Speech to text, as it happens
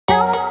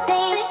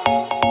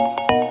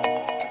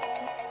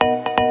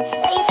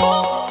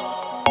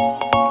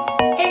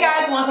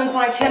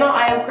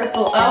am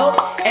Crystal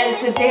O, and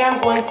today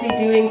I'm going to be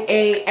doing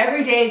a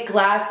everyday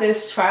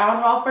glasses try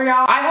on haul for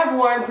y'all. I have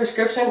worn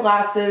prescription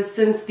glasses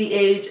since the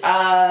age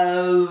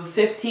of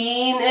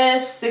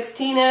 15-ish,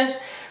 16-ish.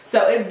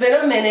 So it's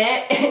been a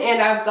minute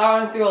and I've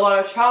gone through a lot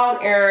of trial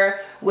and error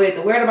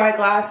with where to buy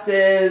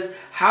glasses,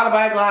 how to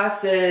buy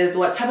glasses,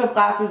 what type of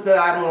glasses that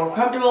I'm more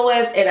comfortable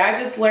with, and I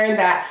just learned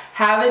that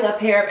having a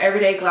pair of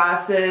everyday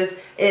glasses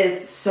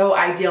is so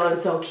ideal and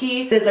so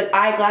key. There's an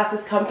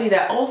eyeglasses company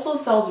that also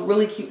sells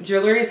really cute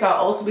jewelry, so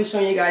I'll also be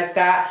showing you guys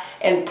that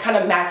and kind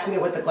of matching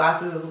it with the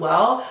glasses as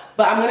well.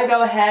 But I'm gonna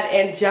go ahead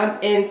and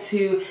jump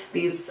into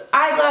these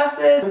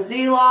eyeglasses from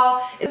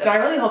Ft.Zeelool, and I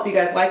really hope you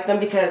guys like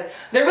them because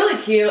they're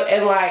really cute,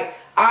 and like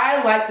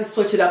I like to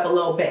switch it up a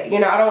little bit. You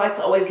know, I don't like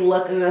to always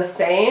look the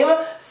same.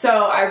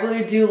 So I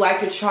really do like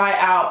to try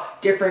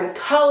out different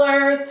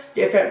colors,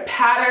 different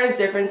patterns,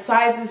 different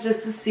sizes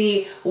just to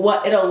see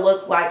what it'll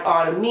look like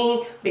on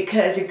me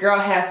because your girl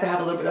has to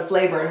have a little bit of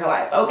flavor in her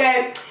life,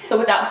 okay? So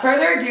without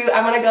further ado,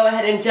 I'm gonna go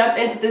ahead and jump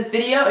into this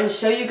video and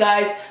show you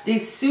guys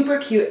these super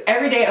cute,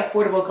 everyday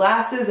affordable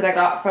glasses that I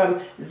got from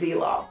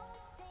Ft.Zeelool.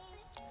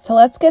 So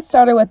let's get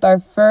started with our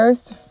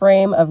first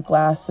frame of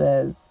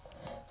glasses.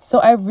 So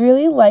I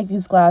really like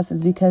these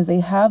glasses because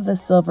they have the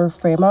silver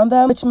frame on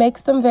them, which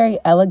makes them very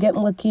elegant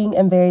looking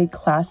and very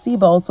classy,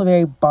 but also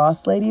very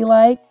boss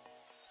lady-like.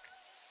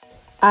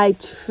 I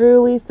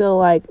truly feel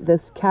like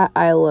this cat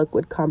eye look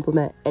would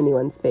complement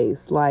anyone's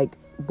face. Like,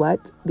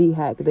 what the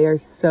heck? They are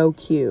so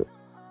cute.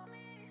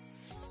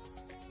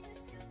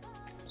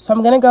 So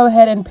I'm going to go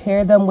ahead and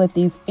pair them with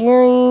these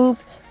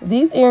earrings.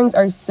 These earrings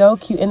are so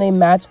cute and they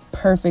match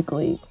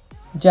perfectly.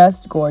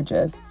 Just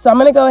gorgeous. So I'm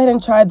gonna go ahead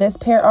and try this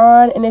pair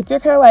on, and if you're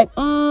kind of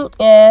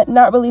like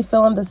not really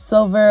feeling the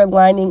silver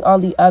lining on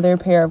the other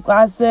pair of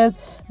glasses,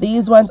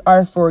 these ones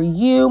are for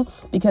you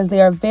because they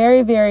are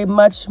very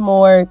much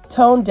more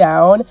toned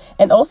down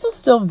and also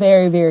still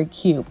very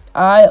cute.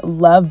 I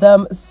love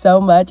them so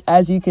much,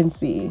 as you can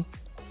see.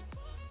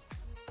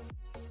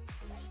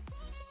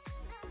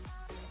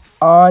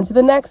 On to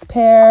the next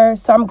pair.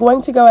 So I'm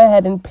going to go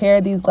ahead and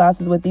pair these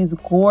glasses with these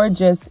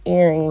gorgeous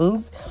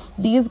earrings.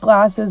 These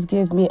glasses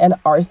give me an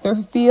Arthur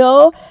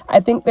feel. I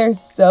think they're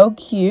so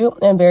cute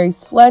and very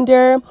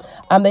slender.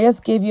 They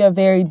just give you a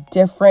very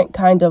different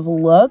kind of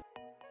look.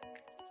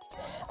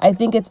 I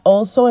think it's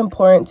also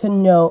important to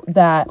note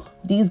that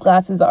these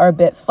glasses are a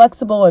bit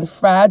flexible and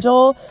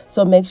fragile.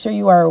 So make sure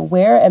you are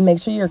aware and make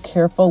sure you're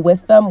careful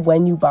with them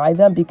when you buy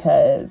them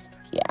because,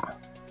 yeah.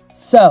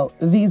 So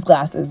these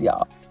glasses,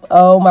 y'all.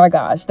 Oh my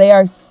gosh, they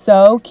are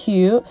so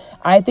cute.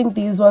 I think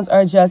these ones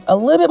are just a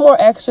little bit more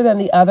extra than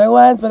the other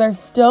ones, but they're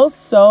still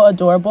so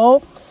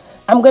adorable.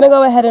 I'm gonna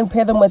go ahead and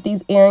pair them with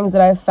these earrings that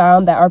I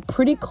found that are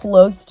pretty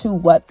close to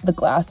what the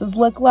glasses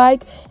look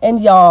like. And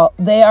y'all,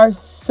 they are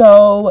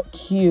so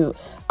cute.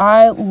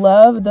 I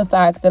love the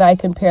fact that I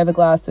can pair the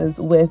glasses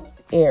with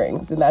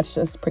earrings, and that's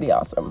just pretty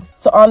awesome.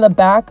 So on the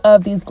back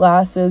of these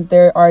glasses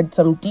there are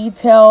some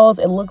details.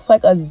 It looks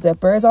like a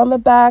zipper is on the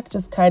back,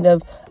 just kind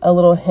of a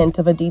little hint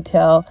of a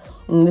detail,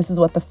 and this is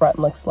what the front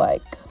looks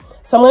like.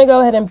 So I'm going to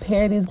go ahead and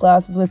pair these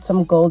glasses with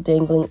some gold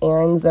dangling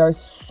earrings that are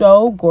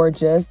so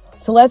gorgeous.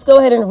 So let's go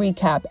ahead and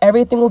recap.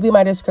 Everything will be in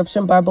my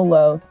description bar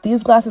below.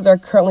 These glasses are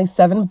currently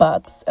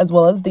 $7, as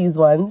well as these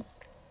ones.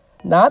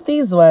 Not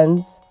these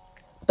ones,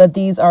 but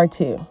these are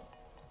too.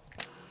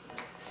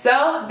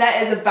 So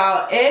that is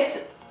about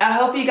it. I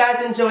hope you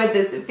guys enjoyed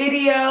this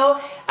video.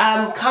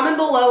 Comment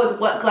below with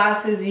what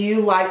glasses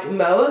you liked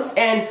most.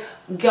 And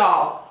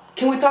y'all,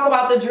 can we talk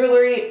about the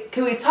jewelry?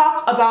 Can we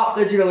talk about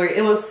the jewelry?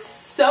 It was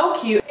so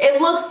cute. It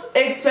looks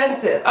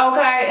expensive,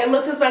 okay? It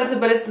looks expensive,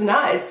 but it's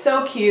not. It's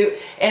so cute,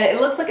 and it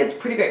looks like it's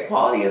pretty great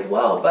quality as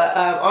well. But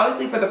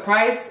honestly, for the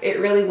price, it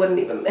really wouldn't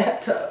even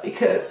matter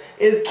because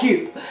it's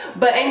cute.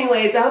 But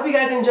anyways, I hope you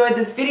guys enjoyed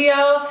this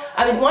video.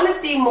 If you want to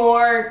see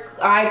more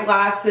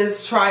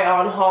eyeglasses try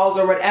on hauls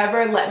or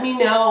whatever, let me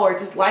know, or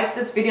just like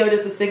this video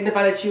just to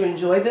signify that you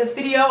enjoyed this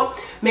video.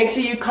 Make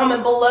sure you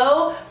comment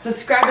below,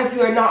 subscribe if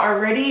you are not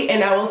already,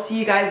 and I will see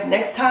you guys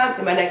next time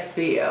in my next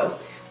video.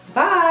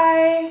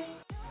 Bye!